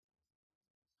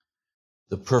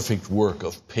the perfect work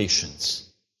of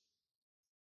patience.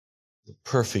 The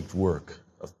perfect work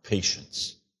of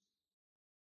patience.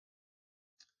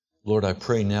 Lord, I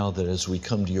pray now that as we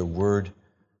come to your word,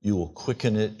 you will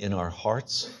quicken it in our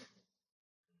hearts.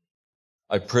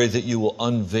 I pray that you will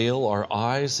unveil our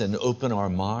eyes and open our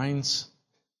minds,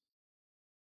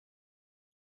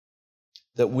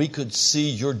 that we could see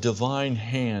your divine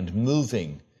hand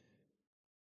moving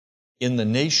in the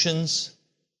nations,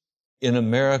 in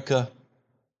America,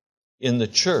 in the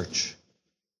church,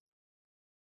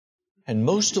 and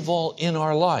most of all in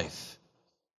our life.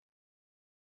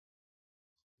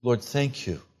 Lord, thank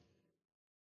you.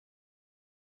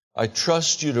 I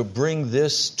trust you to bring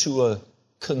this to a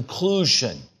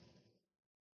conclusion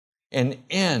and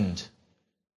end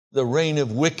the reign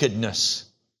of wickedness.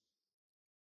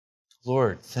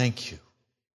 Lord, thank you.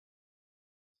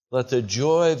 Let the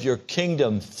joy of your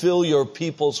kingdom fill your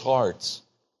people's hearts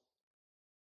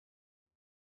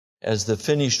as the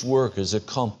finished work is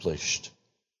accomplished.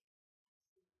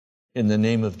 In the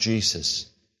name of Jesus,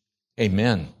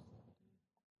 amen.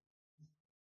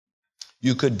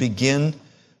 You could begin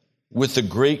with the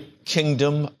great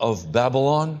kingdom of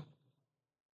Babylon.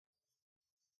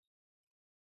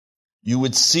 You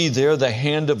would see there the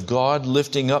hand of God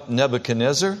lifting up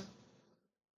Nebuchadnezzar.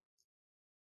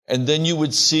 And then you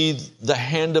would see the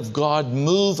hand of God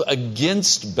move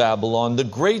against Babylon, the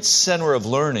great center of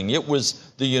learning. It was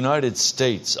the United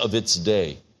States of its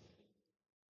day.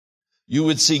 You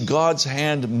would see God's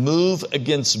hand move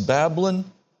against Babylon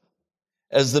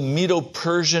as the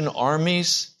Medo-Persian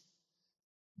armies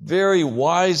very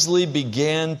wisely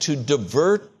began to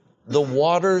divert the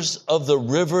waters of the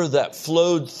river that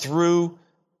flowed through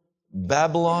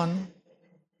Babylon.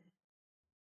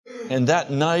 And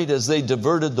that night, as they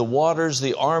diverted the waters,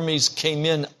 the armies came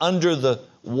in under the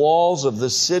walls of the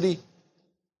city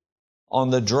on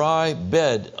the dry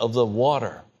bed of the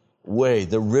waterway,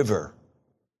 the river.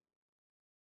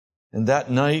 And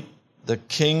that night, the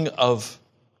king of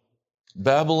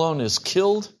Babylon is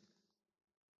killed.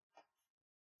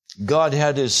 God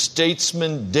had his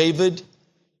statesman David,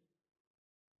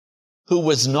 who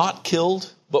was not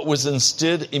killed, but was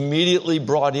instead immediately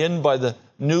brought in by the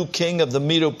new king of the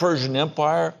Medo-Persian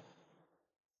Empire,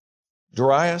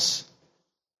 Darius.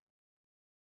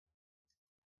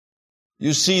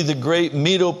 You see the great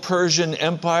Medo-Persian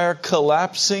Empire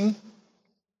collapsing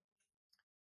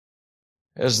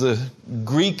as the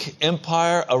Greek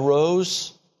Empire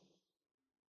arose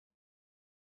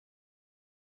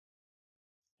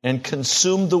and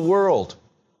consumed the world.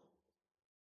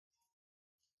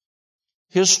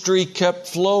 History kept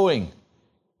flowing.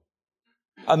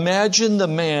 Imagine the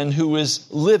man who is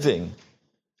living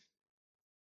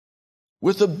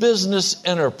with a business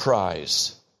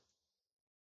enterprise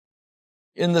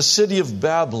in the city of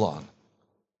Babylon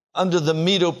under the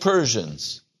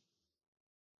Medo-Persians.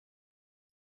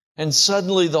 And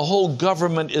suddenly the whole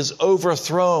government is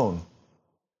overthrown.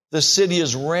 The city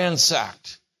is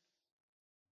ransacked.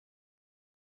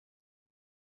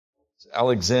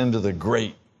 Alexander the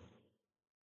Great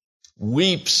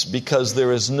weeps because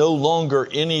there is no longer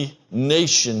any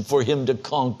nation for him to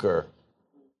conquer.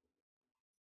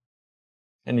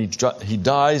 And he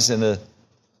dies in a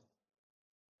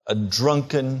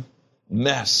drunken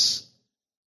mess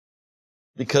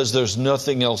because there's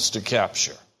nothing else to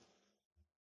capture.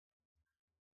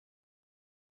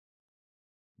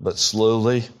 But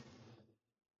slowly,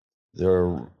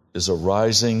 there is a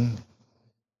rising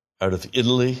out of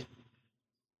Italy.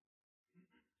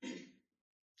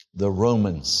 The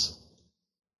Romans,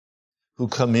 who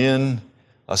come in,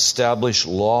 establish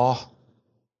law,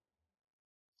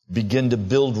 begin to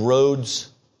build roads,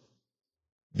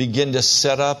 begin to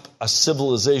set up a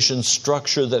civilization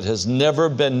structure that has never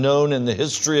been known in the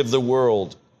history of the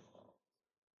world.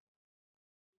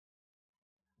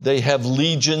 They have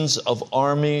legions of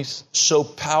armies, so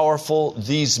powerful,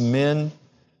 these men,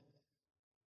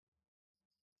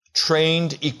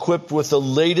 trained, equipped with the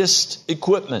latest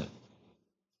equipment.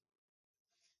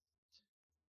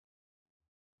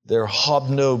 Their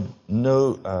hobnailed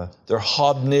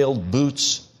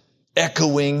boots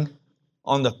echoing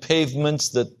on the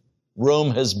pavements that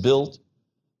Rome has built.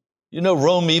 You know,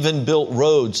 Rome even built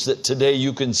roads that today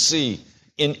you can see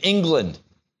in England.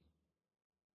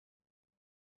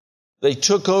 They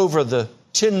took over the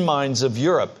tin mines of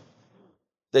Europe.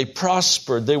 They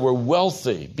prospered. They were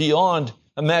wealthy beyond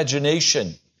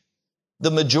imagination.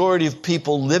 The majority of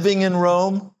people living in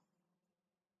Rome,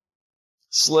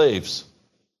 slaves.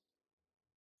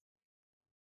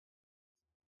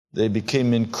 They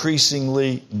became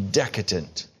increasingly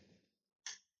decadent.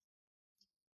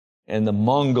 And the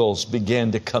Mongols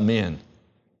began to come in.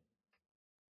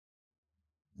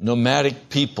 nomadic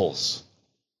peoples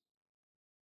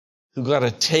who got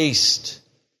a taste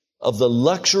of the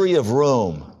luxury of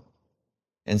Rome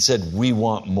and said, we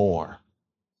want more.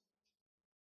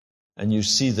 And you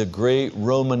see the great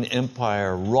Roman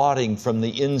Empire rotting from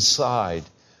the inside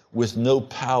with no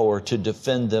power to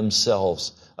defend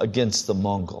themselves against the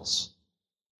Mongols,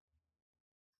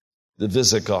 the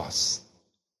Visigoths.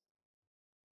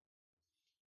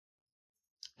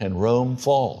 And Rome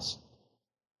falls.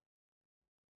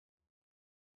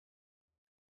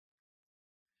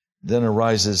 Then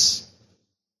arises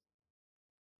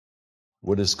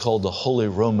what is called the Holy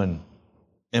Roman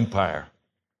Empire,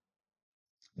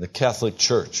 the Catholic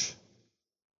Church,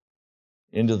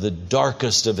 into the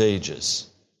darkest of ages.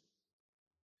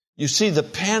 You see the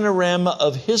panorama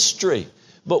of history.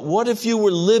 But what if you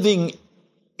were living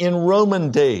in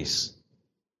Roman days?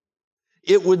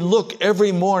 It would look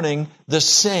every morning the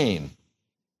same.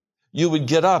 You would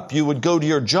get up, you would go to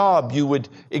your job, you would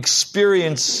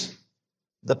experience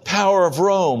the power of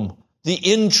Rome, the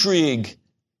intrigue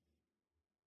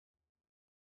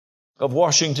of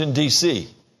Washington, D.C.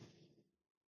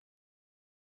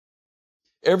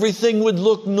 Everything would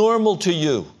look normal to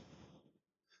you.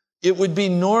 It would be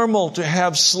normal to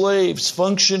have slaves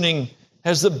functioning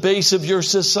as the base of your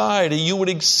society. You would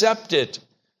accept it.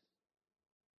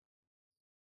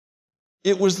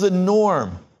 It was the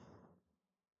norm.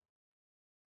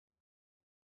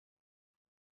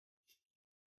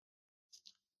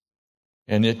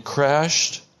 And it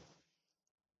crashed,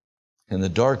 and the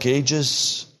Dark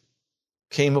Ages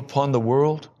came upon the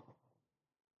world.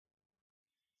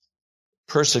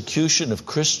 Persecution of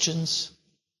Christians.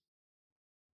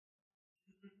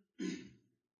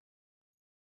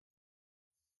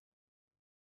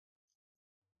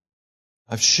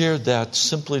 I've shared that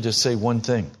simply to say one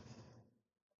thing.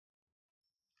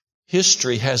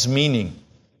 History has meaning.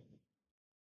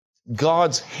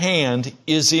 God's hand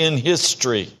is in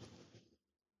history.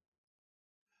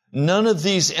 None of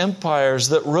these empires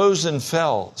that rose and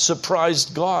fell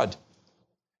surprised God.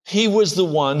 He was the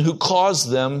one who caused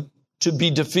them to be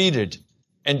defeated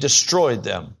and destroyed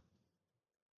them.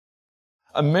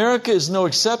 America is no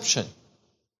exception.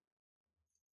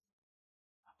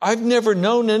 I've never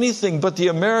known anything but the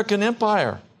American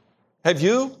empire. Have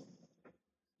you?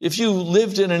 If you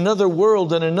lived in another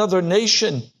world, in another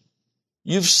nation,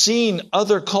 you've seen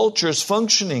other cultures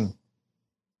functioning.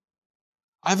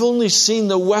 I've only seen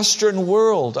the Western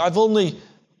world. I've only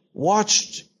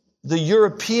watched the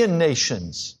European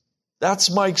nations. That's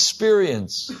my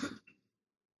experience.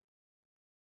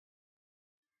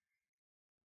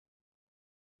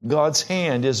 God's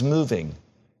hand is moving.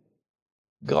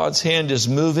 God's hand is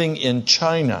moving in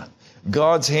China.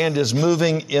 God's hand is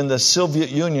moving in the Soviet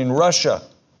Union, Russia.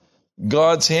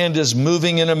 God's hand is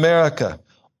moving in America.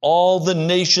 All the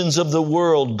nations of the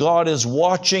world, God is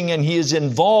watching and He is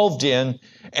involved in,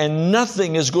 and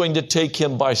nothing is going to take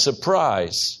Him by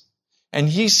surprise. And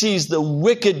He sees the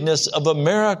wickedness of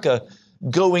America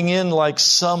going in like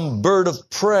some bird of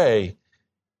prey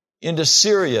into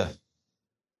Syria,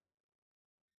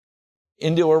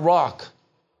 into Iraq.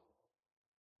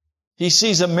 He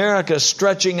sees America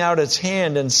stretching out its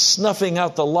hand and snuffing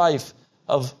out the life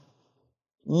of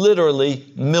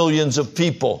literally millions of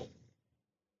people.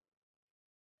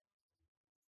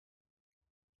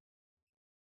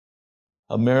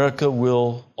 America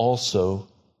will also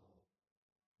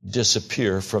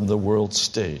disappear from the world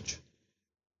stage.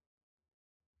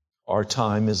 Our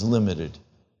time is limited.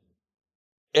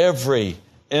 Every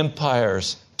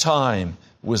empire's time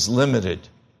was limited.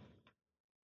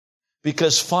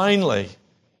 Because finally,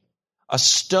 a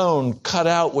stone cut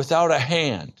out without a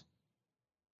hand,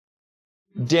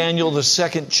 Daniel, the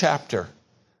 2nd chapter,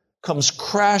 comes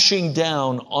crashing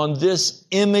down on this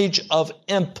image of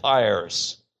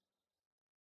empires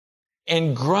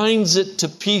and grinds it to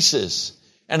pieces.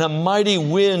 And a mighty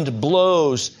wind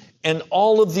blows, and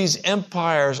all of these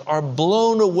empires are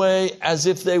blown away as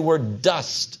if they were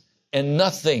dust and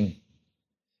nothing.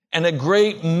 And a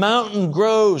great mountain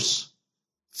grows,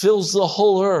 fills the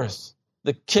whole earth.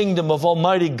 The kingdom of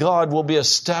Almighty God will be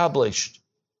established.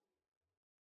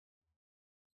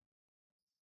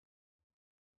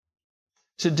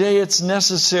 Today it's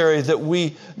necessary that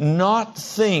we not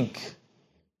think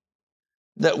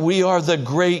that we are the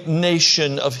great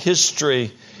nation of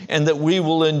history and that we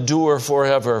will endure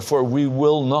forever, for we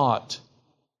will not.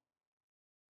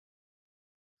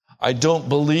 I don't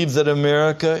believe that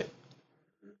America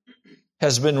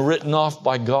has been written off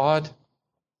by God.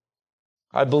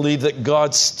 I believe that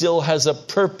God still has a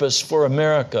purpose for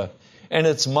America, and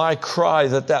it's my cry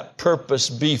that that purpose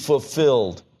be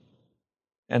fulfilled.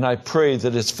 And I pray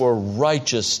that it's for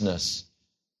righteousness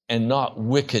and not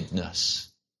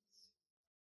wickedness.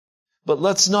 But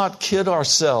let's not kid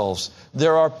ourselves.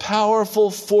 There are powerful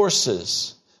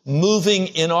forces moving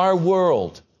in our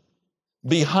world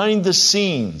behind the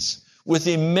scenes with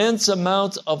immense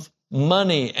amounts of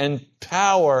money and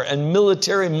power and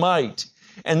military might.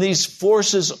 And these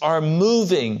forces are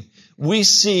moving. We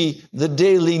see the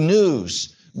daily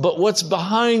news. But what's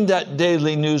behind that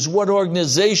daily news? What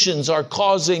organizations are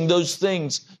causing those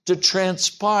things to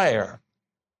transpire?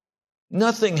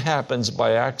 Nothing happens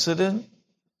by accident.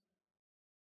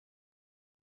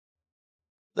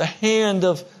 The hand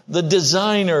of the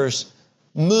designers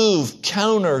move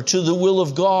counter to the will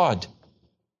of God.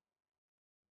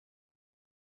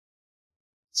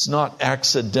 It's not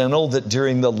accidental that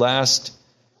during the last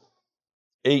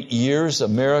 8 years,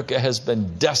 America has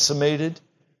been decimated.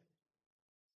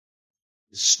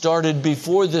 It started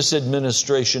before this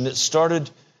administration. It started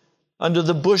under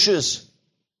the Bushes.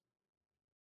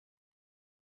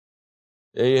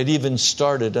 It had even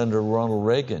started under Ronald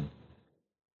Reagan.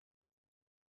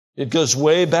 It goes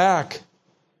way back.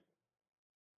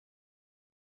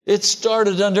 It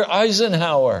started under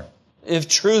Eisenhower, if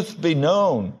truth be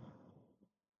known.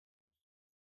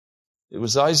 It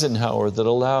was Eisenhower that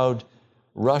allowed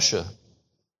Russia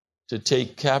to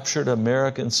take captured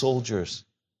American soldiers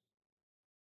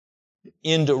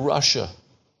into Russia.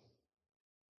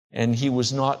 And he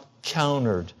was not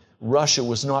countered. Russia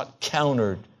was not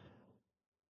countered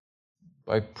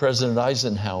by President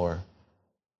Eisenhower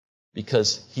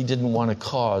because he didn't want to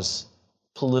cause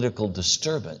political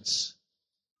disturbance.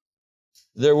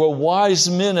 There were wise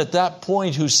men at that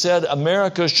point who said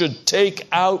America should take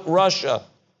out Russia.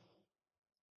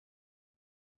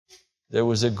 There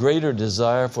was a greater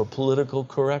desire for political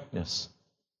correctness.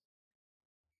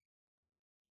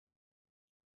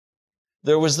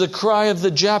 There was the cry of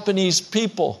the Japanese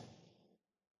people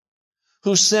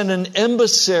who sent an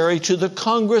emissary to the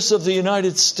Congress of the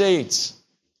United States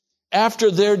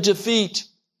after their defeat.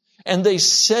 And they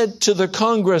said to the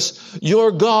Congress,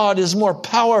 "Your God is more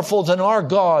powerful than our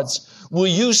gods. Will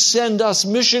you send us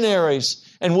missionaries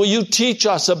and will you teach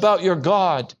us about your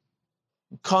God?"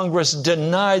 Congress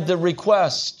denied the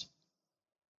request.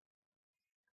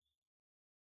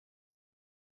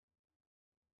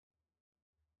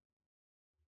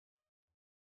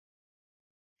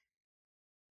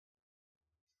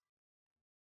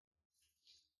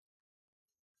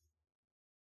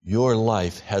 Your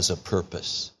life has a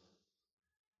purpose.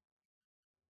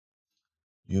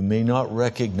 You may not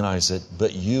recognize it,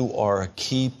 but you are a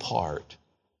key part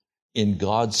in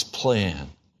God's plan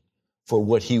for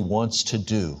what He wants to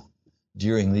do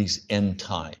during these end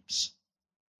times.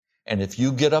 And if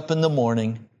you get up in the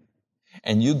morning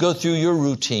and you go through your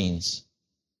routines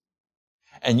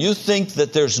and you think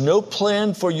that there's no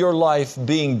plan for your life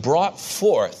being brought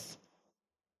forth,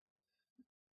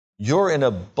 you're in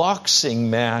a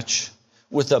boxing match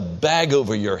with a bag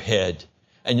over your head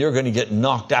and you're going to get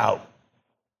knocked out.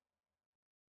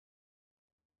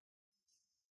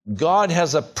 God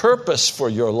has a purpose for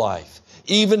your life,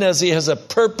 even as He has a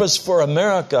purpose for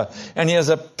America and He has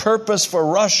a purpose for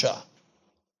Russia.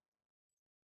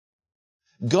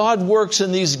 God works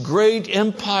in these great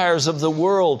empires of the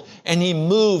world and He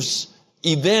moves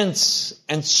events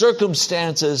and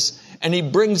circumstances and He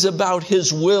brings about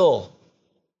His will.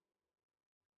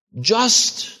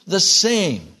 Just the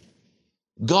same,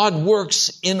 God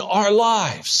works in our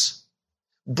lives,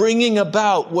 bringing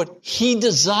about what He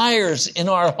desires in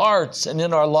our hearts and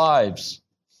in our lives.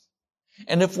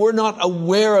 And if we're not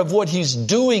aware of what He's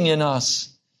doing in us,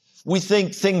 we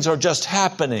think things are just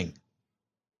happening.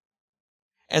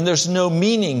 And there's no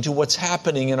meaning to what's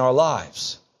happening in our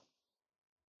lives.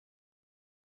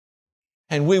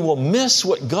 And we will miss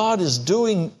what God is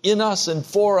doing in us and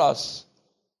for us.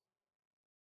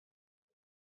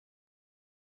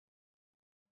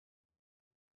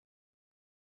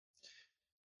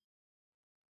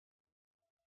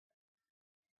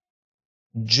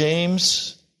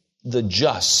 James the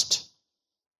Just,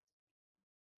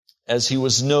 as he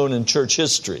was known in church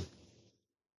history,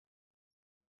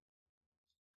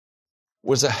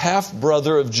 was a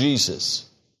half-brother of Jesus.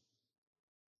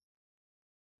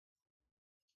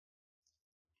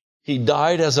 He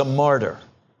died as a martyr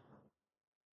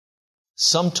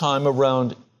sometime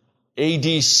around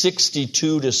AD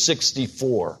 62 to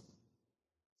 64.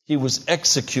 He was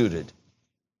executed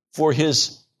for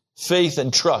his faith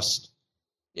and trust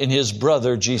in his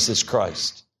brother, Jesus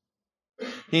Christ.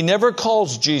 He never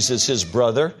calls Jesus his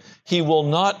brother. He will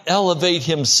not elevate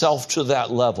himself to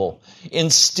that level.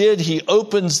 Instead, he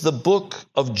opens the book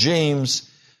of James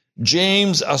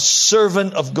James, a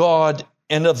servant of God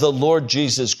and of the Lord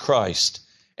Jesus Christ.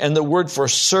 And the word for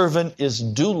servant is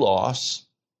doulos,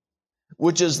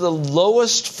 which is the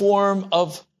lowest form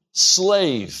of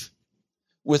slave,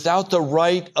 without the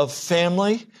right of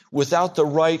family, without the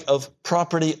right of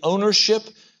property ownership,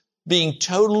 being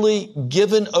totally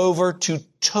given over to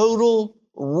total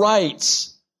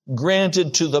rights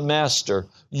granted to the master.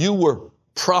 You were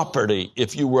property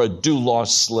if you were a doulos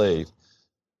slave.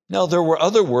 Now, there were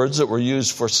other words that were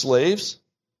used for slaves,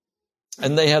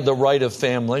 and they had the right of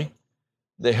family.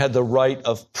 They had the right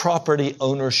of property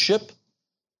ownership.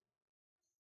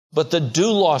 But the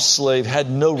doulos slave had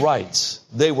no rights.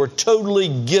 They were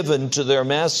totally given to their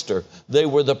master. They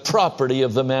were the property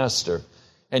of the master.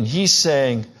 And he's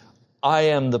saying, I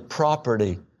am the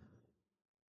property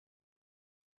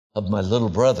of my little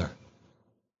brother.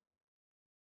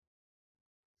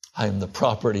 I am the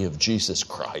property of Jesus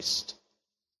Christ.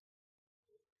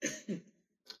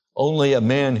 Only a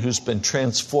man who's been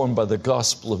transformed by the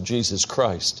gospel of Jesus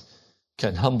Christ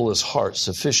can humble his heart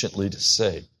sufficiently to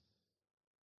say,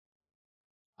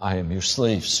 I am your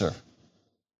slave, sir.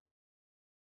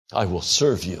 I will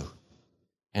serve you,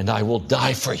 and I will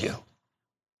die for you.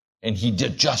 And he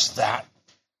did just that.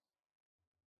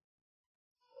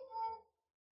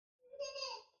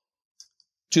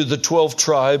 To the 12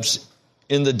 tribes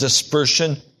in the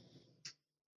dispersion,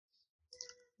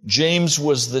 James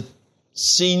was the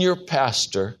senior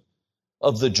pastor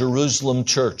of the Jerusalem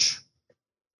church.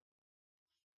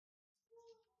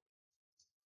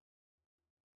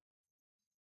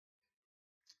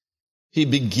 He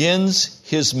begins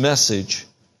his message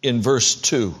in verse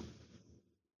 2.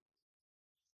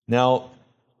 Now,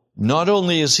 not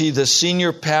only is he the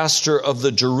senior pastor of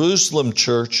the Jerusalem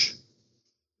church,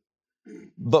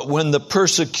 but when the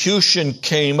persecution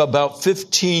came about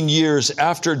 15 years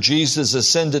after Jesus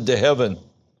ascended to heaven,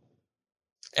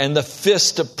 and the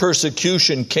fist of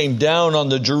persecution came down on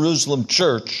the Jerusalem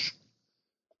church,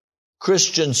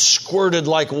 Christians squirted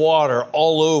like water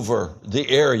all over the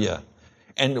area.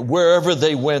 And wherever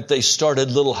they went, they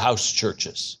started little house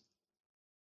churches.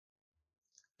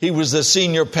 He was the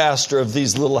senior pastor of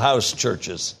these little house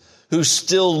churches who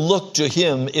still looked to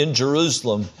him in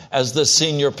Jerusalem as the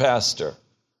senior pastor.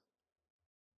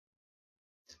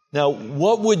 Now,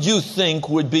 what would you think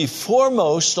would be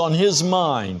foremost on his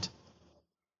mind?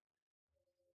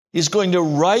 He's going to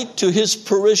write to his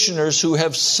parishioners who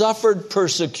have suffered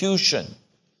persecution.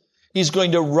 He's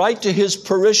going to write to his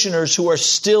parishioners who are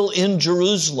still in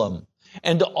Jerusalem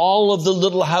and to all of the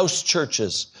little house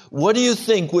churches. What do you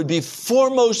think would be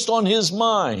foremost on his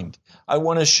mind? I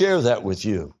want to share that with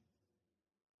you.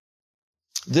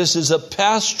 This is a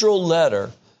pastoral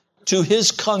letter to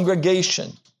his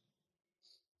congregation.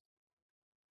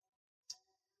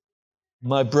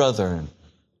 My brethren,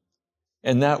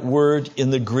 and that word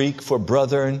in the Greek for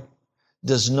brethren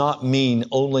does not mean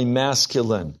only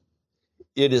masculine.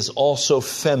 It is also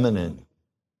feminine.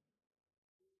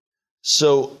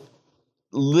 So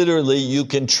literally you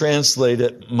can translate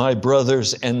it, my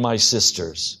brothers and my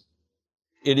sisters.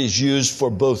 It is used for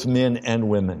both men and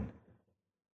women.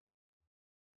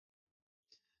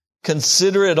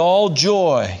 Consider it all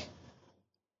joy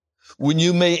when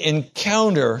you may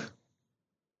encounter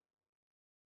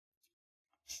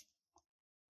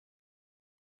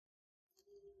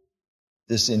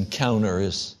this encounter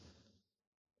is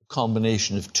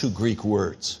combination of two Greek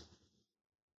words.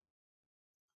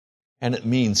 And it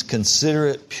means consider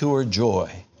it pure joy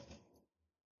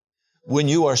when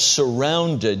you are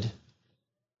surrounded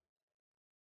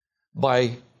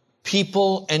by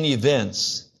people and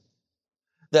events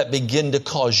that begin to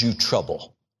cause you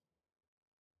trouble,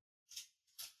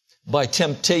 by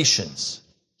temptations.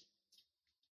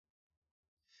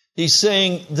 He's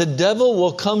saying the devil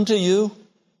will come to you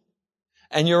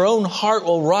and your own heart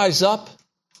will rise up.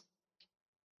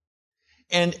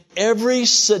 And every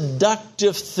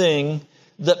seductive thing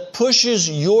that pushes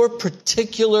your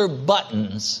particular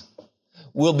buttons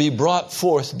will be brought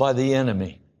forth by the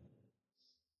enemy.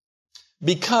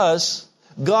 Because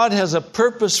God has a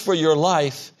purpose for your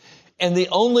life, and the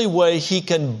only way He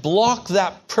can block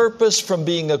that purpose from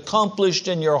being accomplished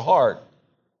in your heart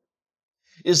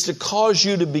is to cause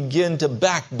you to begin to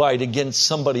backbite against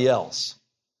somebody else,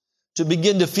 to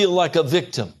begin to feel like a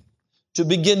victim, to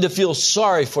begin to feel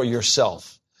sorry for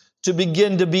yourself, to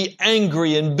begin to be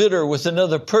angry and bitter with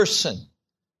another person.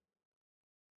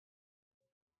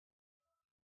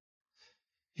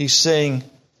 He's saying,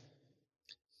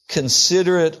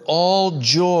 consider it all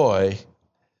joy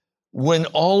when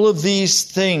all of these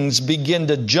things begin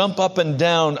to jump up and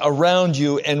down around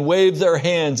you and wave their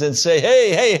hands and say,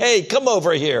 hey, hey, hey, come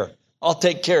over here. I'll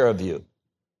take care of you.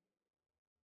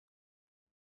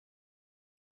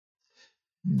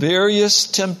 Various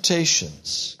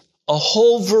temptations, a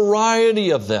whole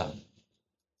variety of them.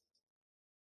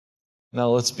 Now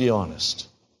let's be honest.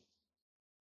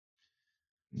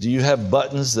 Do you have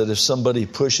buttons that if somebody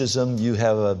pushes them, you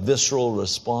have a visceral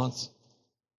response?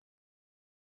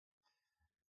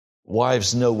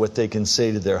 Wives know what they can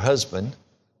say to their husband,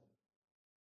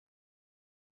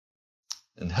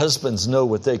 and husbands know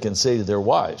what they can say to their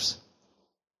wives.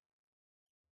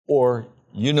 Or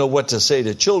you know what to say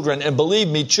to children, and believe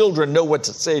me, children know what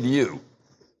to say to you.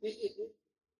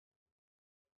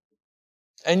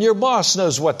 And your boss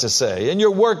knows what to say, and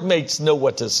your workmates know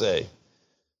what to say.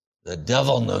 The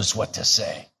devil knows what to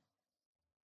say.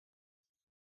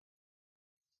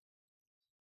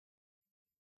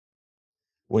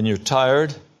 When you're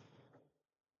tired,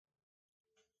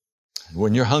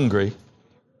 when you're hungry,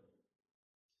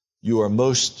 you are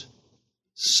most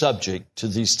subject to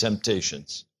these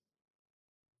temptations.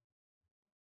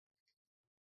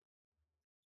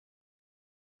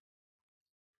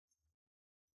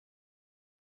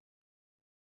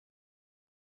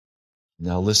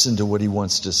 Now listen to what he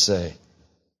wants to say.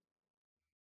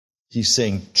 He's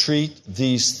saying, treat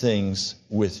these things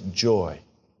with joy.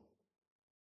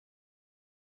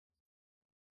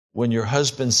 When your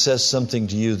husband says something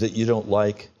to you that you don't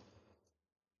like,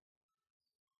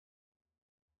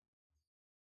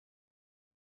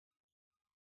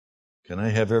 can I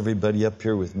have everybody up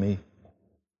here with me?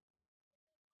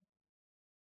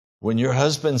 When your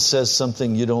husband says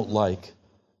something you don't like,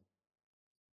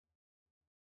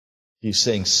 he's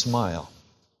saying smile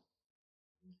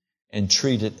and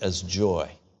treat it as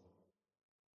joy.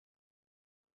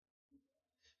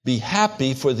 Be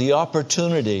happy for the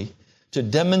opportunity to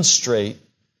demonstrate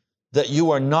that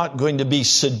you are not going to be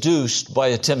seduced by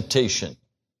a temptation.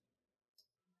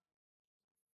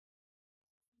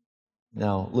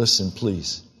 Now, listen,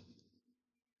 please.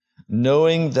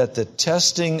 Knowing that the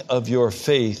testing of your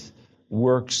faith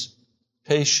works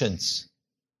patience.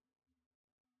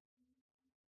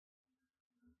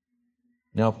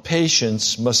 Now,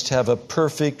 patience must have a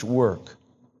perfect work,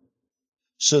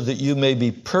 so that you may be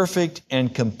perfect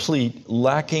and complete,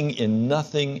 lacking in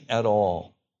nothing at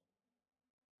all.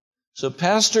 So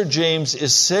Pastor James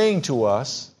is saying to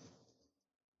us,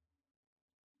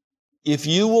 if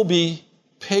you will be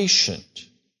patient,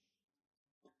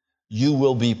 you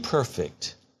will be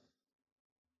perfect.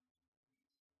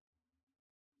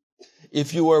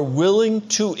 If you are willing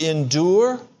to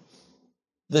endure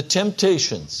the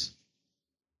temptations,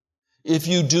 if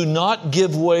you do not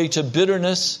give way to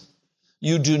bitterness,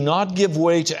 you do not give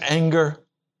way to anger,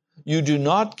 you do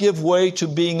not give way to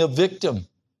being a victim.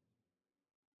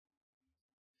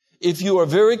 If you are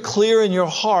very clear in your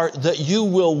heart that you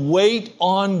will wait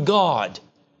on God,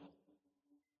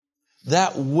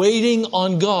 that waiting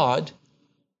on God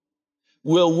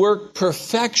will work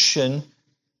perfection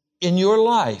in your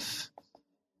life.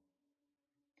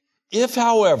 If,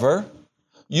 however,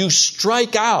 you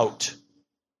strike out,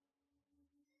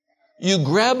 you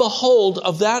grab a hold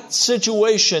of that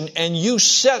situation and you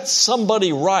set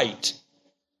somebody right,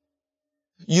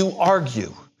 you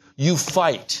argue, you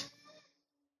fight,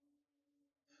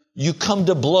 you come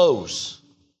to blows,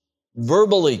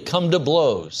 verbally come to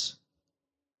blows.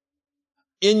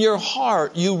 In your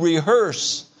heart, you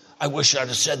rehearse, I wish I'd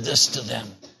have said this to them.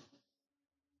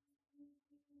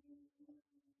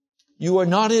 You are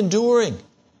not enduring.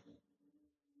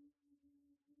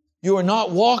 You are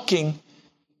not walking,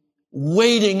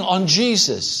 waiting on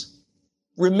Jesus.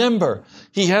 Remember,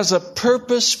 He has a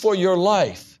purpose for your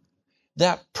life.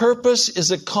 That purpose is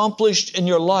accomplished in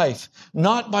your life,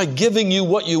 not by giving you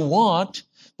what you want,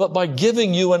 but by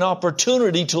giving you an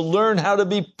opportunity to learn how to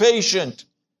be patient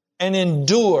and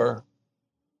endure.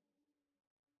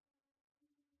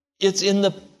 It's in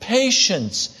the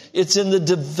patience, it's in the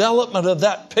development of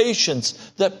that patience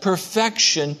that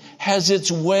perfection has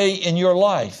its way in your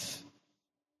life.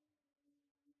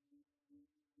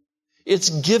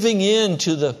 It's giving in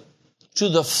to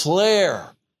the flare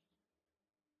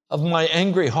of my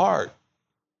angry heart.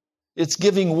 It's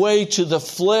giving way to the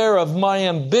flare of my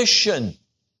ambition.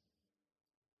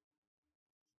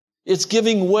 It's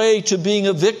giving way to being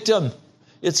a victim.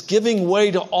 It's giving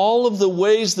way to all of the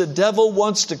ways the devil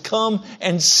wants to come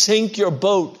and sink your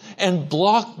boat and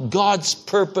block God's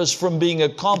purpose from being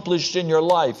accomplished in your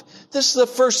life. This is the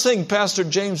first thing Pastor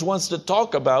James wants to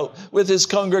talk about with his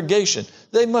congregation.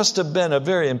 They must have been a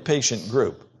very impatient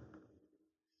group.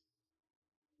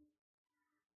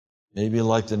 Maybe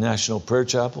like the National Prayer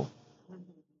Chapel.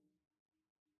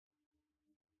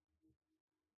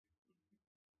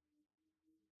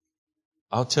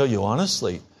 I'll tell you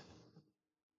honestly,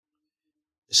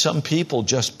 some people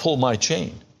just pull my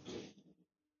chain.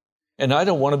 And I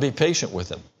don't want to be patient with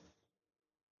them.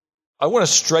 I want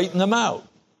to straighten them out.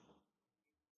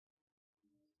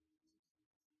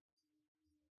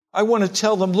 I want to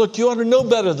tell them, look, you ought to know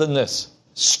better than this.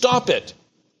 Stop it.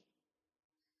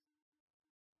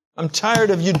 I'm tired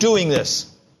of you doing this.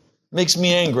 It makes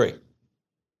me angry.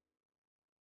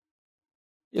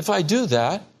 If I do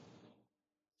that,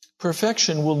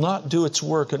 perfection will not do its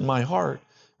work in my heart,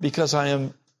 because I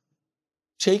am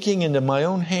taking into my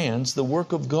own hands the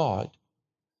work of God.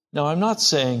 Now, I'm not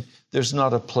saying there's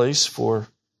not a place for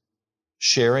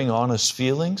sharing honest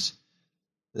feelings,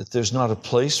 that there's not a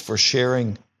place for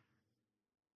sharing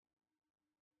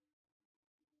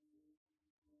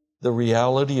the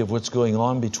reality of what's going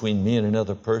on between me and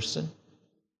another person.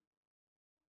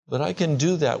 But I can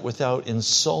do that without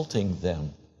insulting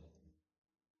them.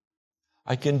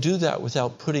 I can do that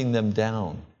without putting them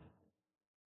down.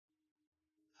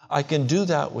 I can do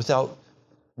that without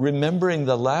remembering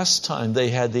the last time they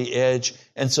had the edge,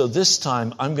 and so this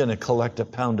time I'm going to collect a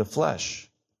pound of flesh.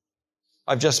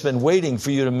 I've just been waiting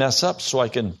for you to mess up so I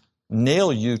can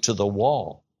nail you to the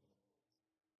wall.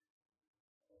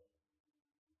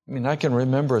 I mean, I can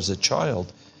remember as a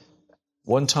child,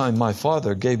 one time my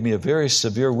father gave me a very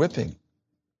severe whipping.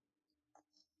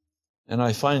 And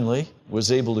I finally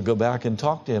was able to go back and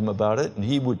talk to him about it, and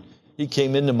he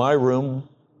came into my room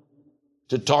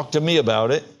to talk to me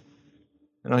about it.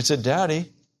 And I said, Daddy,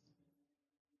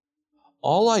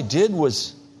 all I did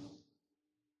was...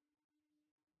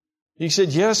 He said,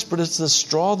 yes, but it's the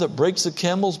straw that breaks the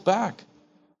camel's back.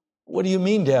 What do you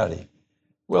mean, Daddy?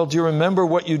 Well, do you remember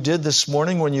what you did this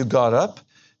morning when you got up?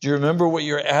 Do you remember what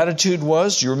your attitude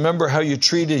was? Do you remember how you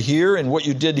treated here and what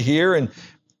you did here? And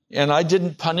I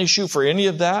didn't punish you for any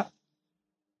of that?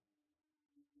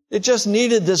 It just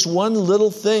needed this one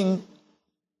little thing,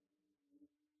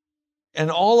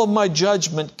 and all of my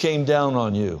judgment came down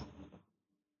on you.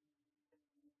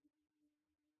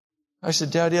 I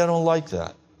said, Daddy, I don't like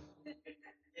that.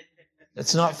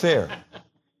 It's not fair.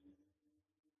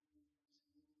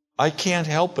 I can't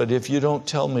help it if you don't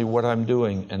tell me what I'm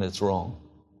doing and it's wrong.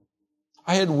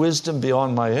 I had wisdom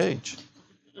beyond my age.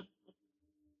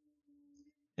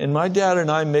 And my dad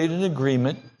and I made an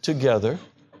agreement together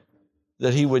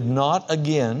that he would not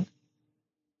again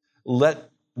let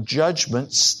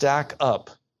judgment stack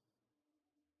up,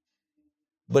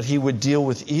 but he would deal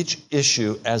with each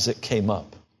issue as it came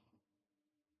up.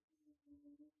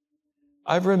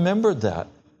 I've remembered that,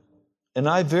 and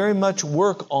I very much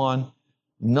work on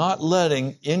not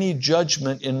letting any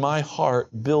judgment in my heart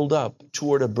build up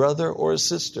toward a brother or a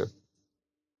sister,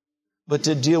 but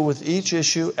to deal with each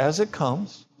issue as it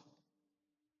comes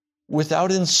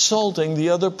without insulting the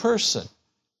other person.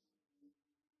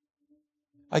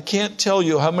 I can't tell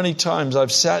you how many times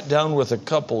I've sat down with a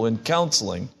couple in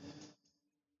counseling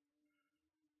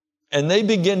and they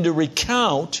begin to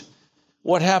recount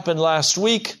what happened last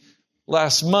week,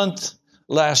 last month,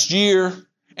 last year,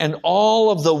 and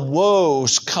all of the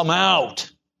woes come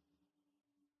out.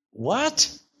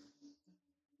 What?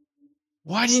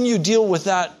 Why didn't you deal with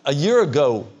that a year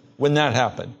ago when that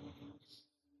happened?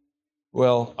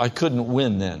 Well, I couldn't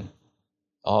win then.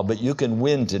 Oh, but you can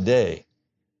win today.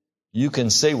 You can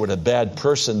say what a bad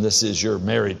person this is you're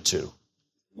married to.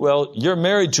 Well, you're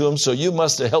married to him, so you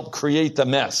must have helped create the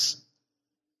mess.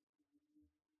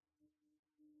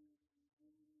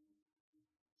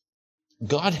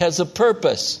 God has a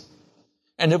purpose.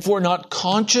 And if we're not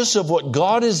conscious of what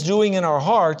God is doing in our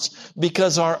hearts,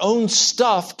 because our own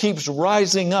stuff keeps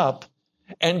rising up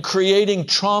and creating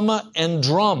trauma and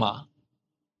drama,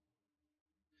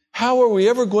 how are we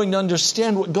ever going to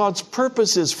understand what God's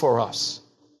purpose is for us?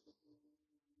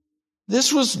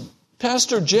 This was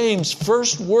Pastor James'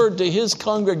 first word to his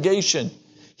congregation.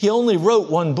 He only wrote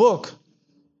one book.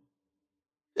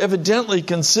 Evidently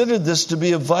considered this to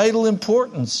be of vital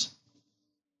importance.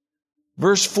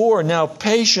 Verse 4, now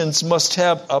patience must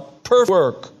have a perfect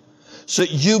work, so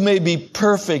that you may be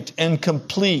perfect and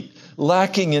complete,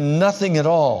 lacking in nothing at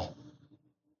all.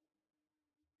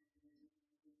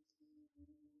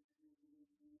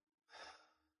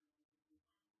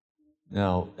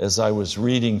 Now, as I was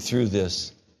reading through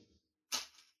this,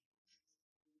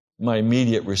 my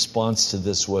immediate response to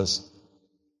this was,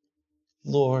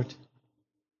 Lord,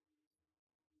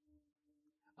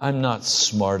 I'm not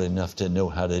smart enough to know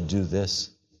how to do this.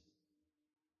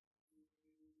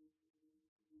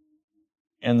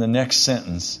 And the next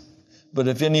sentence, but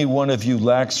if any one of you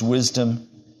lacks wisdom,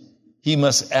 he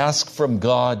must ask from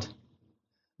God,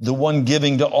 the one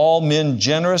giving to all men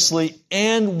generously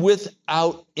and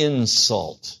without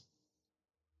insult.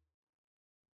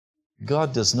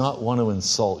 God does not want to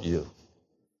insult you,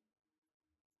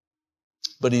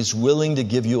 but He's willing to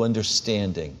give you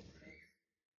understanding.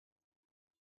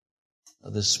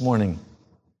 This morning,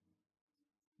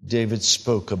 David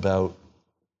spoke about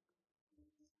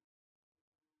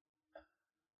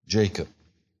Jacob.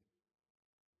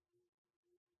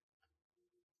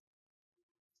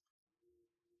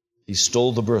 He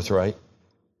stole the birthright,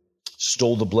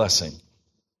 stole the blessing.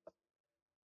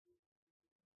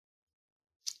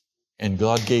 And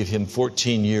God gave him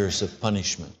 14 years of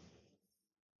punishment,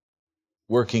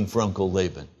 working for Uncle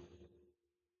Laban.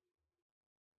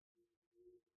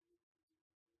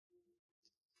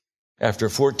 After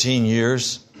 14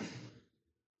 years,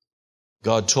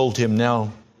 God told him,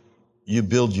 now you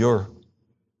build your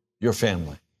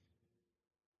family.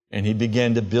 And he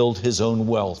began to build his own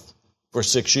wealth for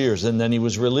 6 years. And then he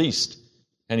was released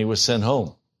and he was sent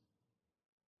home.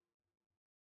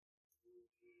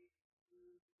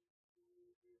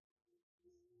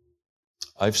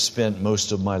 I've spent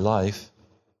most of my life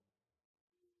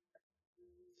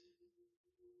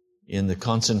in the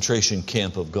concentration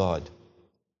camp of God.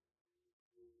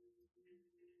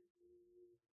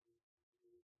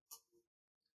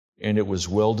 And it was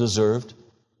well deserved,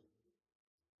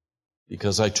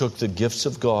 because I took the gifts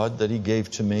of God that He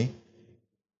gave to me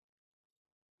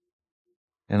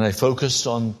and I focused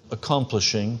on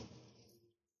accomplishing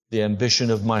the ambition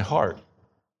of my heart.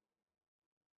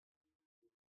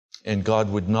 And God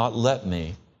would not let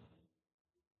me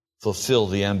fulfill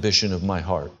the ambition of my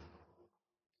heart.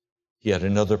 He had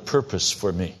another purpose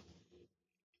for me.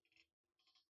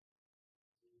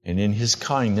 And in His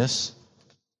kindness,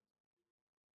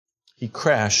 He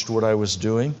crashed what I was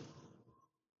doing.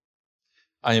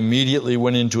 I immediately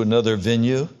went into another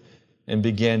venue and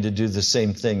began to do the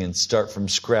same thing and start from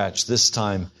scratch. This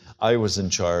time, I was in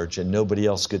charge and nobody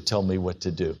else could tell me what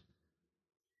to do.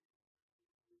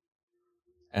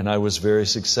 And I was very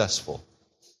successful.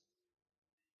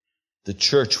 The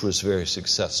church was very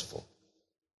successful.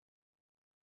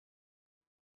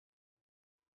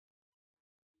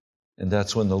 And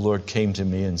that's when the Lord came to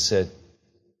me and said,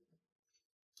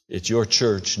 it's your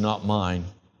church, not mine.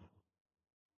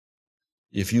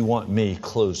 If you want me,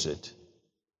 close it.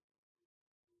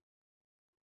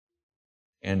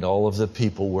 And all of the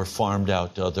people were farmed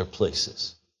out to other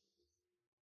places.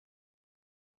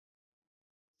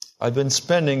 I've been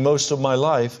spending most of my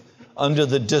life under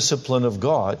the discipline of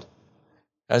God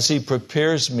as He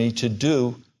prepares me to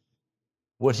do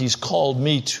what He's called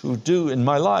me to do in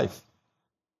my life.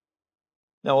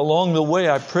 Now, along the way,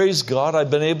 I praise God,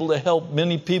 I've been able to help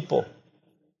many people.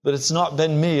 But it's not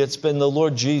been me, it's been the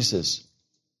Lord Jesus.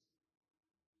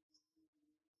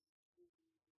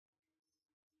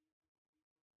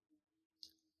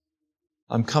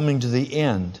 I'm coming to the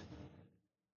end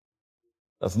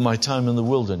of my time in the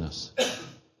wilderness.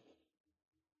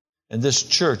 And this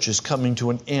church is coming to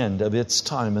an end of its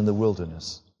time in the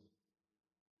wilderness.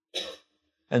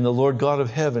 And the Lord God of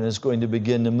heaven is going to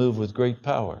begin to move with great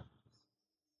power.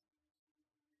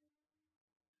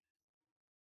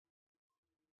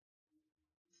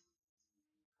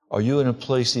 Are you in a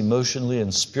place emotionally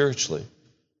and spiritually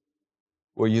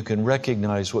where you can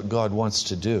recognize what God wants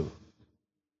to do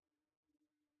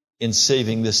in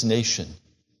saving this nation?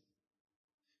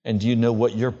 And do you know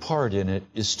what your part in it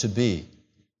is to be?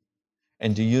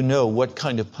 And do you know what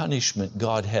kind of punishment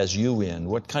God has you in?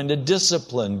 What kind of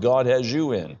discipline God has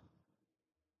you in?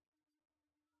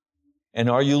 And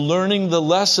are you learning the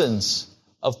lessons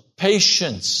of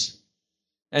patience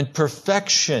and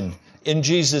perfection in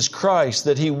Jesus Christ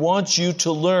that He wants you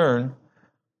to learn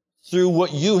through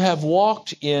what you have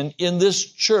walked in this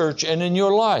church and in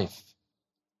your life?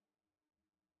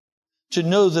 To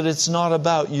know that it's not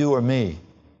about you or me.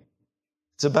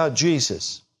 It's about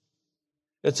Jesus.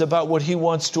 It's about what He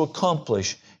wants to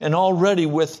accomplish. And already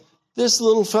with this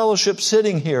little fellowship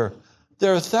sitting here,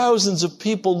 there are thousands of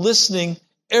people listening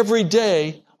every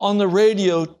day on the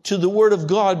radio to the Word of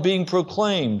God being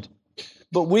proclaimed.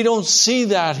 But we don't see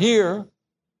that here.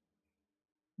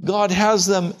 God has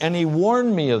them, and He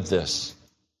warned me of this.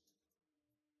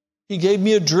 He gave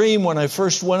me a dream when I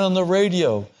first went on the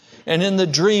radio. And in the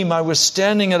dream, I was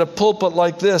standing at a pulpit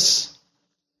like this,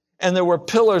 and there were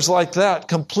pillars like that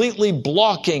completely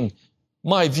blocking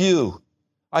my view.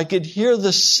 I could hear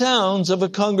the sounds of a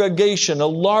congregation, a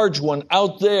large one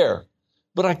out there,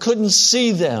 but I couldn't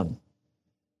see them.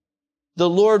 The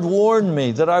Lord warned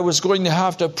me that I was going to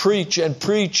have to preach and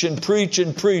preach and preach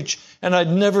and preach, and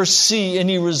I'd never see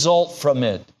any result from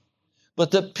it,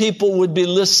 but that people would be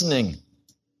listening.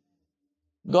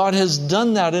 God has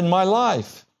done that in my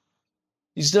life.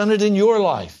 He's done it in your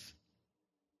life.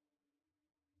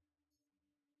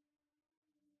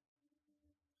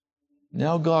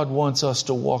 Now God wants us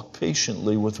to walk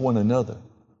patiently with one another.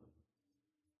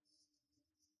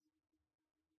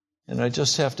 And I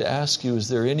just have to ask you, is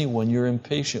there anyone you're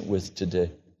impatient with today?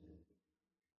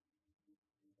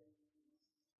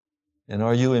 And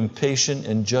are you impatient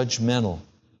and judgmental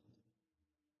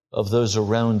of those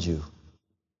around you?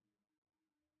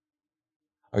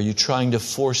 Are you trying to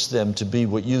force them to be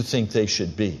what you think they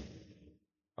should be?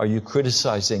 Are you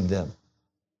criticizing them?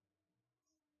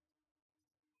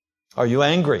 Are you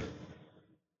angry?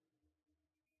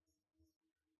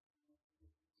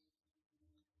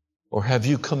 Or have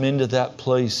you come into that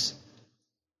place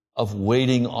of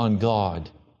waiting on God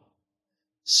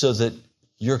so that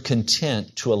you're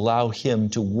content to allow Him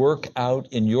to work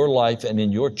out in your life and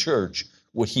in your church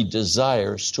what He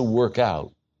desires to work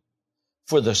out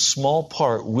for the small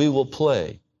part we will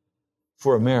play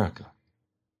for America?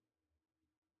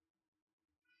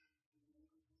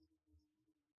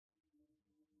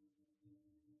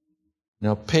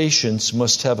 Now, patience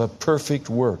must have a perfect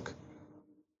work.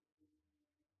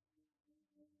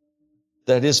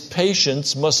 That is,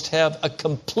 patience must have a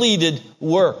completed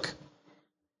work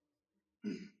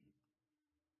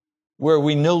where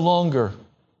we no longer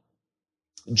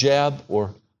jab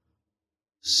or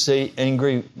say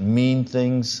angry, mean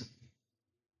things,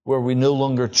 where we no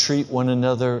longer treat one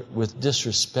another with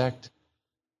disrespect,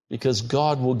 because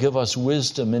God will give us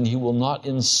wisdom and He will not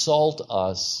insult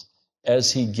us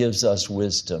as He gives us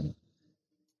wisdom.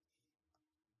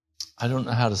 I don't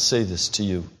know how to say this to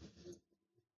you.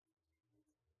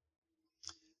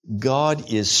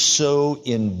 God is so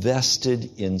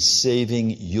invested in saving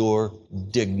your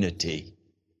dignity.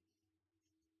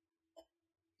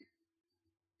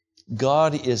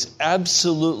 God is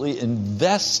absolutely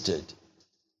invested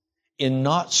in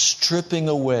not stripping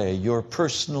away your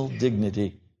personal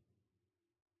dignity.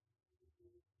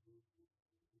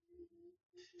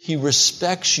 He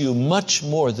respects you much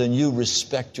more than you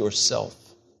respect yourself.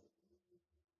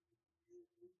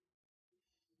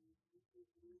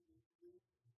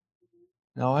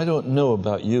 Now, I don't know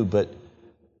about you, but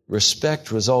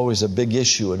respect was always a big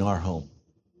issue in our home.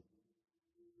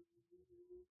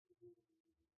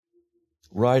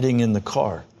 Riding in the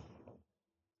car.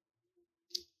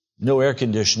 No air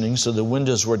conditioning, so the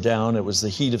windows were down. It was the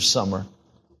heat of summer.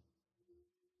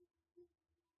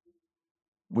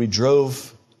 We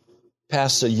drove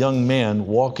past a young man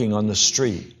walking on the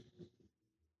street,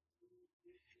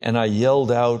 and I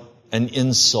yelled out an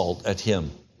insult at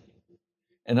him.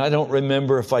 And I don't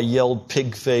remember if I yelled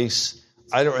pig face.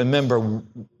 I don't remember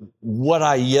what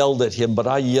I yelled at him, but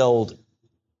I yelled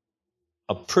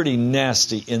a pretty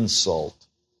nasty insult.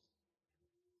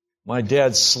 My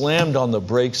dad slammed on the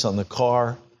brakes on the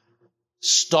car,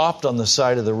 stopped on the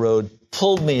side of the road,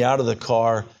 pulled me out of the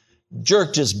car,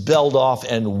 jerked his belt off,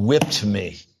 and whipped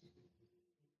me.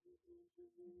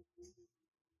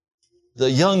 The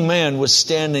young man was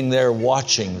standing there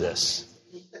watching this.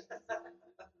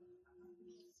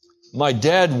 My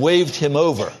dad waved him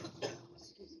over.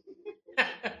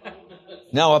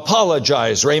 Now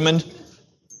apologize, Raymond.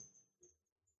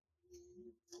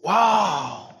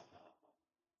 Wow.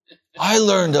 I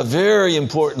learned a very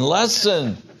important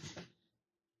lesson.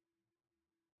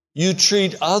 You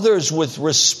treat others with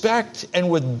respect and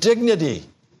with dignity,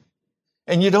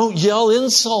 and you don't yell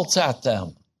insults at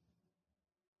them.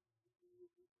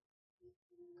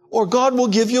 Or God will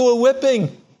give you a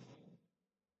whipping.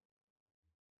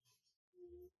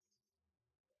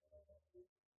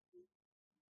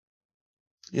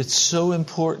 It's so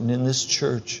important in this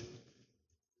church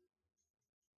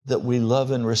that we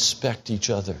love and respect each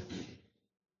other,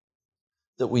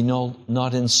 that we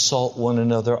not insult one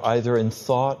another either in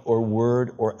thought or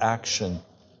word or action,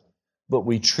 but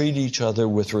we treat each other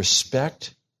with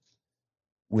respect,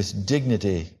 with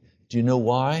dignity. Do you know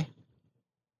why?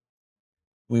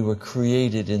 We were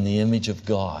created in the image of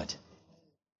God.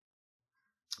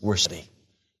 We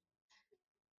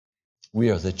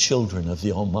are the children of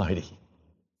the Almighty.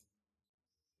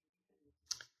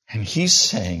 And He's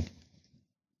saying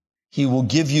He will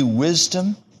give you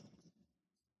wisdom.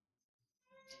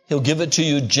 He'll give it to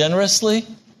you generously.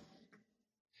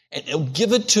 And He'll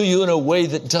give it to you in a way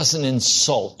that doesn't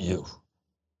insult you.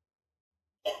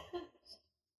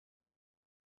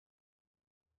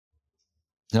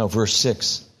 Now, verse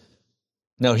 6.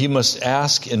 Now he must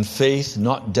ask in faith,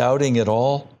 not doubting at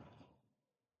all.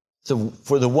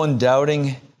 For the one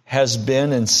doubting has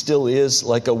been and still is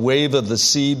like a wave of the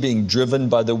sea being driven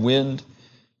by the wind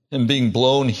and being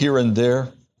blown here and there.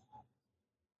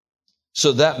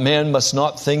 So that man must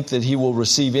not think that he will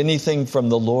receive anything from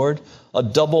the Lord. A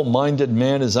double-minded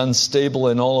man is unstable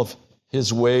in all of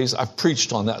his ways. I've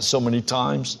preached on that so many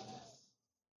times.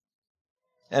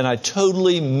 And I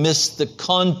totally missed the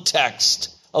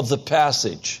context of the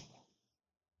passage.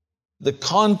 The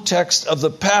context of the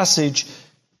passage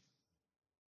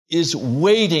is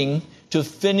waiting to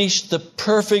finish the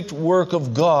perfect work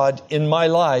of God in my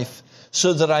life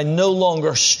so that I no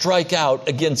longer strike out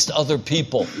against other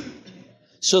people,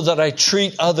 so that I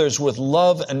treat others with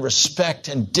love and respect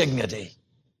and dignity.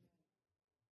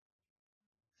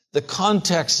 The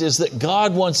context is that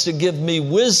God wants to give me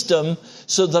wisdom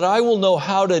so that I will know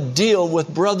how to deal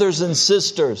with brothers and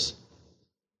sisters,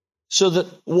 so that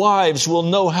wives will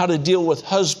know how to deal with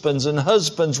husbands and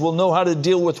husbands will know how to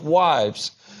deal with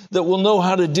wives, that will know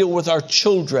how to deal with our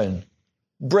children.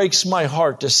 Breaks my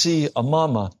heart to see a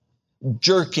mama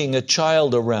jerking a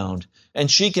child around. And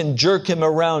she can jerk him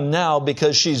around now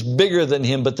because she's bigger than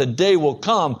him, but the day will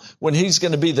come when he's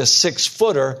going to be the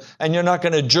 6-footer and you're not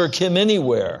going to jerk him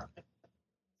anywhere.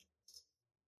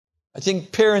 I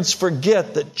think parents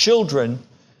forget that children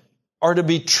are to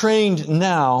be trained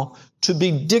now to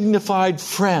be dignified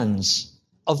friends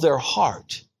of their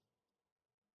heart.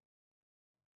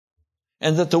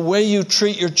 And that the way you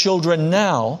treat your children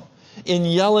now, in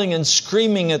yelling and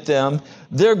screaming at them,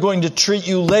 they're going to treat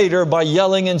you later by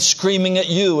yelling and screaming at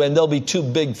you, and they'll be too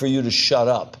big for you to shut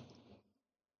up.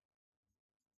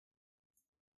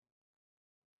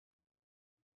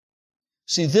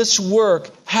 See, this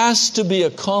work has to be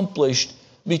accomplished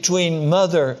between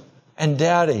mother and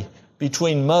daddy,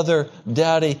 between mother,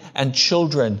 daddy, and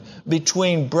children,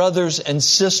 between brothers and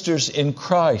sisters in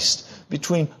Christ,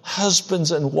 between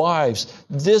husbands and wives.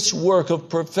 This work of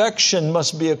perfection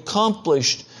must be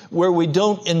accomplished where we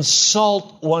don't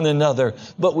insult one another,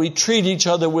 but we treat each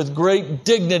other with great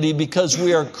dignity because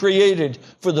we are created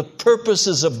for the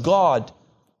purposes of God,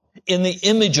 in the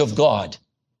image of God.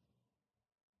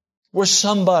 We're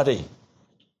somebody.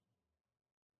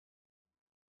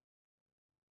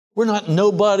 We're not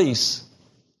nobodies.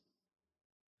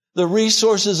 The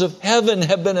resources of heaven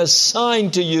have been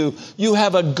assigned to you. You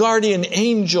have a guardian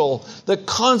angel that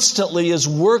constantly is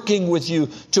working with you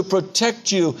to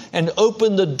protect you and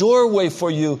open the doorway for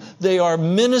you. They are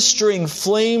ministering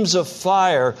flames of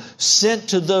fire sent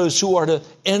to those who are to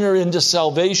enter into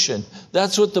salvation.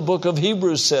 That's what the book of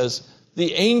Hebrews says.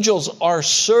 The angels are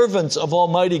servants of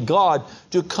Almighty God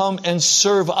to come and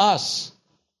serve us,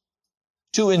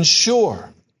 to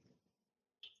ensure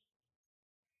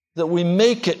that we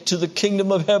make it to the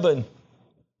kingdom of heaven.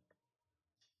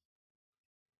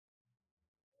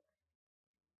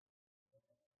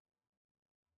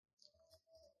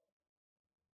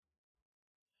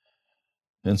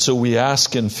 And so we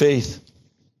ask in faith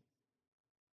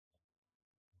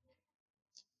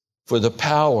for the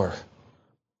power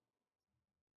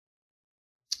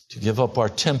to give up our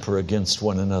temper against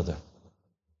one another.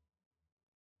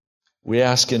 We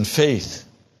ask in faith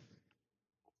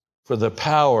for the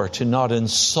power to not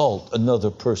insult another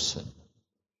person.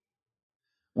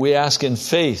 We ask in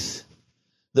faith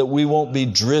that we won't be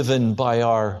driven by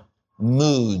our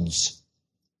moods.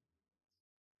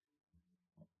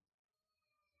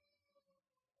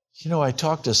 You know, I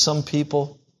talk to some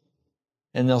people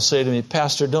and they'll say to me,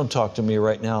 "Pastor, don't talk to me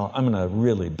right now. I'm in a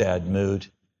really bad mood."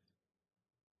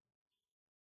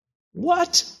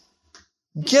 What?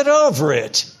 Get over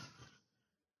it.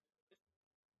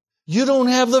 You don't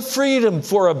have the freedom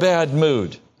for a bad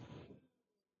mood.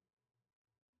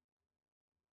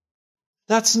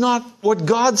 That's not what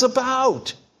God's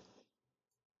about.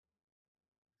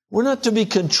 We're not to be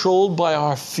controlled by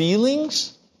our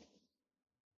feelings,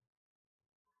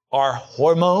 our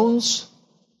hormones.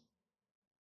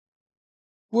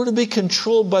 We're to be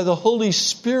controlled by the Holy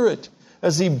Spirit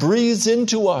as He breathes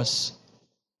into us,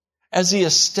 as He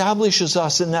establishes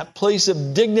us in that place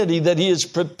of dignity that He has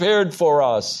prepared for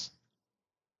us.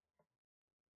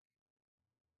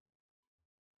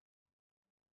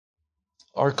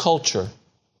 Our culture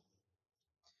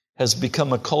has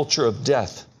become a culture of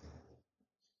death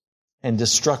and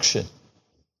destruction.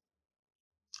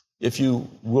 If you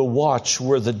will watch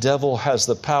where the devil has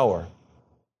the power,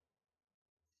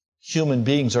 human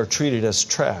beings are treated as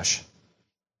trash.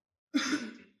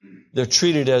 They're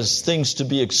treated as things to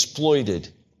be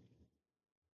exploited.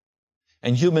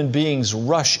 And human beings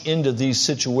rush into these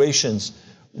situations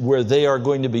where they are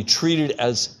going to be treated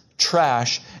as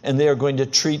trash, and they are going to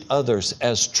treat others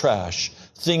as trash.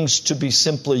 Things to be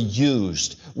simply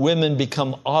used. Women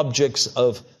become objects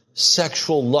of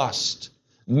sexual lust.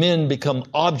 Men become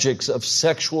objects of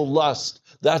sexual lust.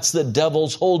 That's the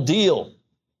devil's whole deal.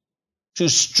 to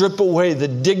strip away the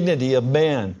dignity of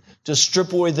man, to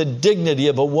strip away the dignity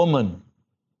of a woman,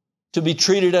 to be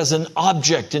treated as an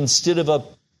object instead of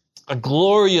a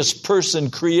glorious person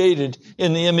created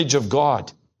in the image of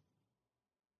God.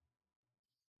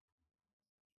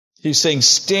 He's saying,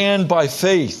 stand by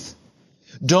faith.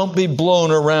 Don't be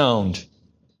blown around.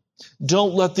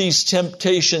 Don't let these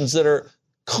temptations that are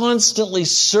constantly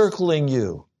circling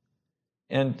you.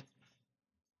 And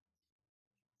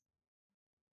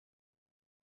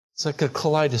it's like a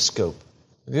kaleidoscope.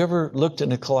 Have you ever looked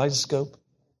in a kaleidoscope?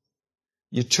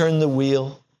 You turn the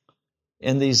wheel,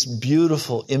 and these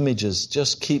beautiful images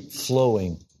just keep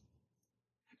flowing.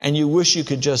 And you wish you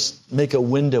could just make a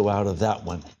window out of that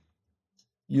one.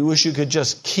 You wish you could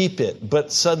just keep it,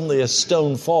 but suddenly a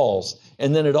stone falls,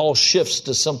 and then it all shifts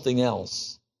to something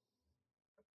else.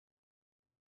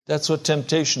 That's what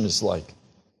temptation is like.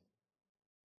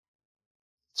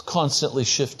 It's constantly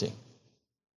shifting.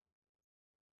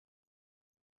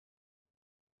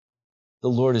 The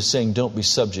Lord is saying, don't be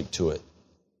subject to it.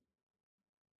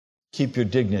 Keep your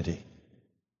dignity.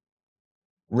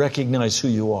 Recognize who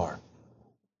you are.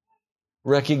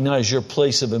 Recognize your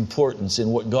place of importance in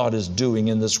what God is doing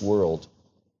in this world.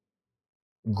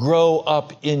 Grow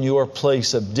up in your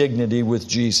place of dignity with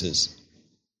Jesus.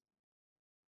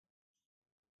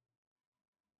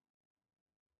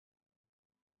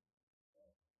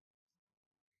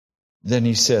 Then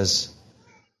he says,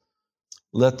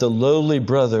 let the lowly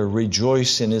brother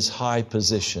rejoice in his high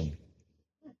position.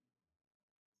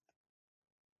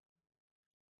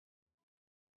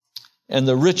 And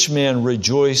the rich man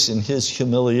rejoice in his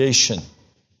humiliation.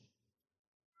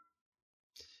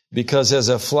 Because as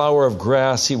a flower of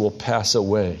grass, he will pass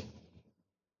away.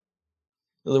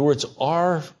 In other words,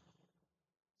 our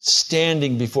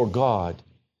standing before God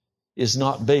is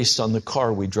not based on the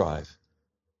car we drive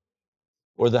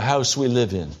or the house we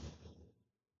live in.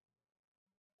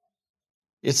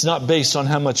 It's not based on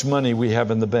how much money we have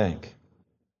in the bank.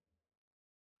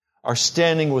 Our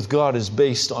standing with God is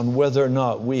based on whether or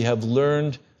not we have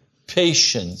learned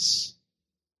patience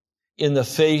in the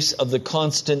face of the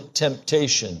constant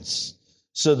temptations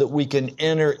so that we can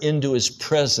enter into His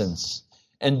presence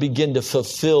and begin to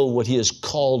fulfill what He has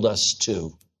called us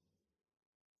to.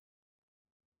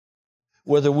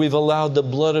 Whether we've allowed the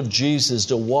blood of Jesus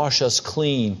to wash us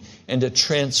clean and to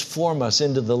transform us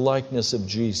into the likeness of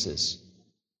Jesus.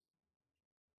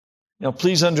 Now,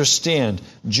 please understand,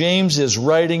 James is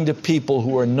writing to people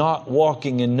who are not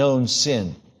walking in known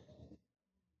sin.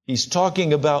 He's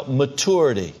talking about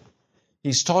maturity.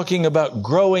 He's talking about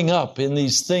growing up in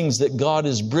these things that God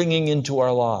is bringing into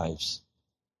our lives.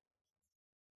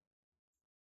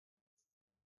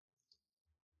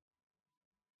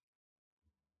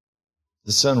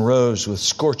 The sun rose with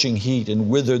scorching heat and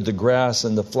withered the grass,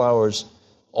 and the flowers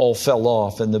all fell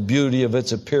off, and the beauty of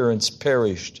its appearance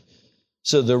perished.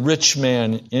 So the rich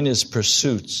man in his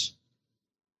pursuits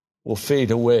will fade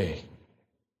away.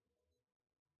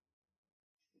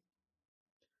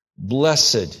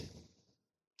 Blessed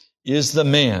is the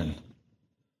man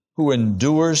who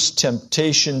endures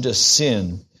temptation to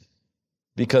sin,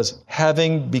 because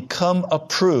having become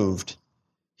approved,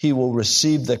 he will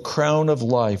receive the crown of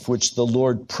life which the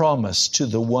Lord promised to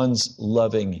the ones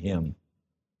loving Him.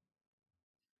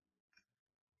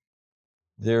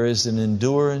 There is an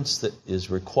endurance that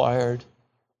is required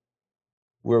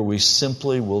where we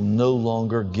simply will no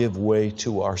longer give way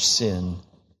to our sin,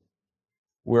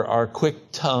 where our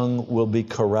quick tongue will be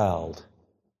corralled,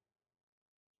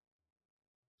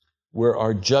 where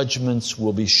our judgments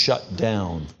will be shut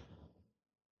down,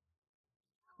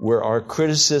 where our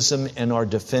criticism and our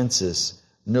defenses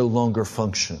no longer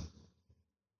function,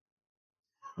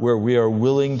 where we are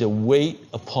willing to wait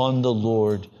upon the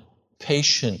Lord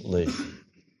patiently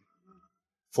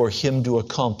for Him to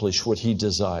accomplish what He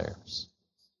desires.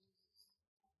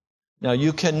 Now,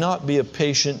 you cannot be a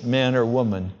patient man or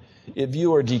woman if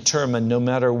you are determined no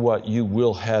matter what, you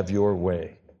will have your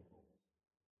way.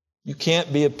 You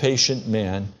can't be a patient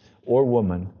man or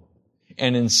woman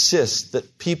and insist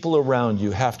that people around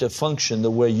you have to function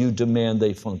the way you demand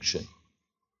they function.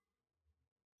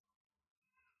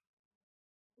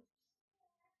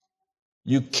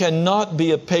 You cannot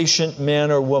be a patient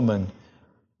man or woman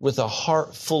with a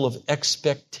heart full of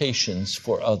expectations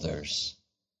for others.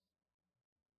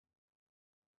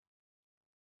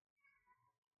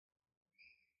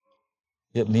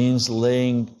 It means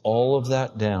laying all of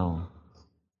that down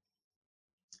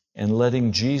and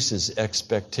letting Jesus'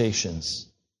 expectations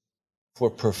for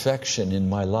perfection in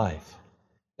my life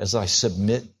as I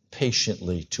submit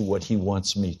patiently to what He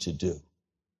wants me to do.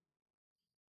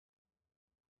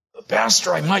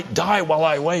 Pastor, I might die while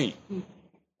I wait.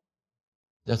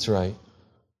 That's right.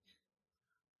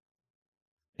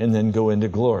 And then go into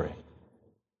glory.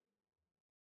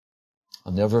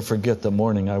 I'll never forget the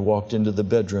morning I walked into the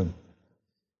bedroom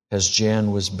as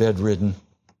Jan was bedridden,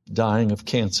 dying of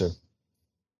cancer.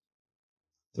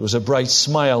 There was a bright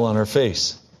smile on her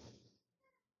face.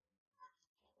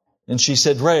 And she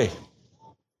said, Ray,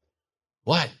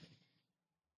 what?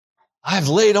 I've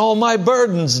laid all my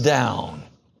burdens down.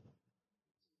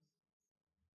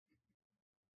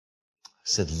 I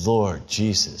said, Lord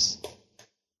Jesus,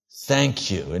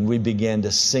 thank you. And we began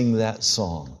to sing that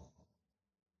song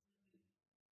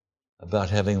about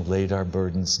having laid our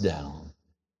burdens down.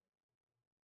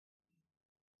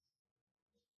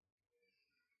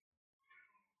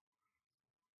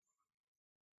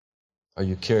 Are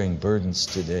you carrying burdens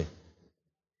today?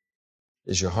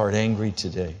 Is your heart angry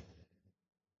today?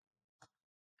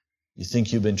 You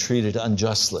think you've been treated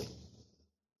unjustly?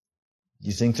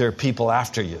 You think there are people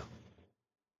after you?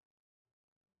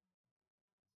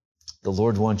 The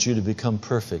Lord wants you to become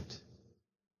perfect.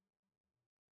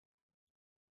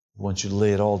 He wants you to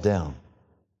lay it all down.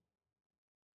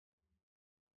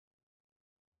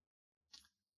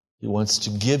 He wants to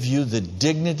give you the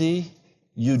dignity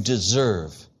you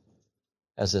deserve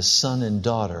as a son and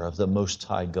daughter of the Most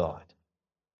High God.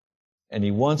 And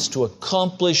He wants to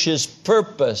accomplish His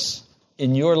purpose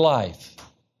in your life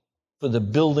for the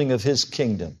building of His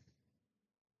kingdom.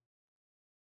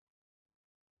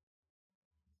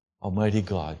 Almighty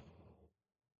God,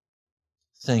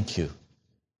 thank you.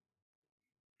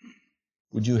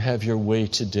 Would you have your way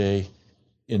today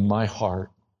in my heart,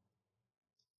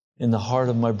 in the heart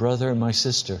of my brother and my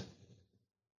sister?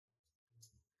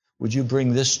 Would you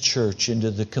bring this church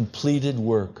into the completed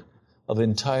work of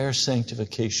entire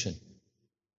sanctification,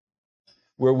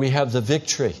 where we have the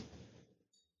victory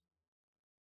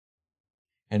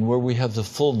and where we have the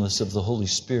fullness of the Holy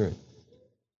Spirit?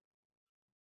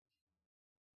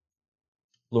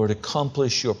 Lord,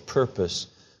 accomplish your purpose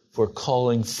for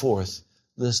calling forth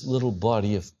this little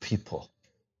body of people.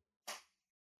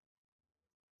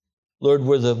 Lord,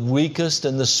 we're the weakest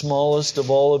and the smallest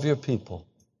of all of your people.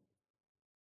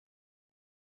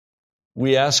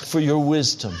 We ask for your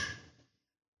wisdom.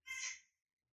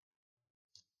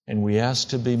 And we ask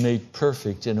to be made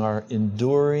perfect in our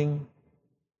enduring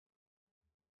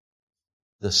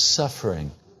the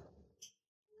suffering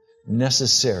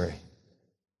necessary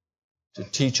to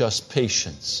teach us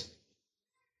patience.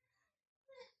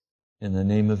 In the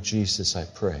name of Jesus, I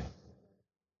pray.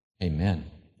 Amen.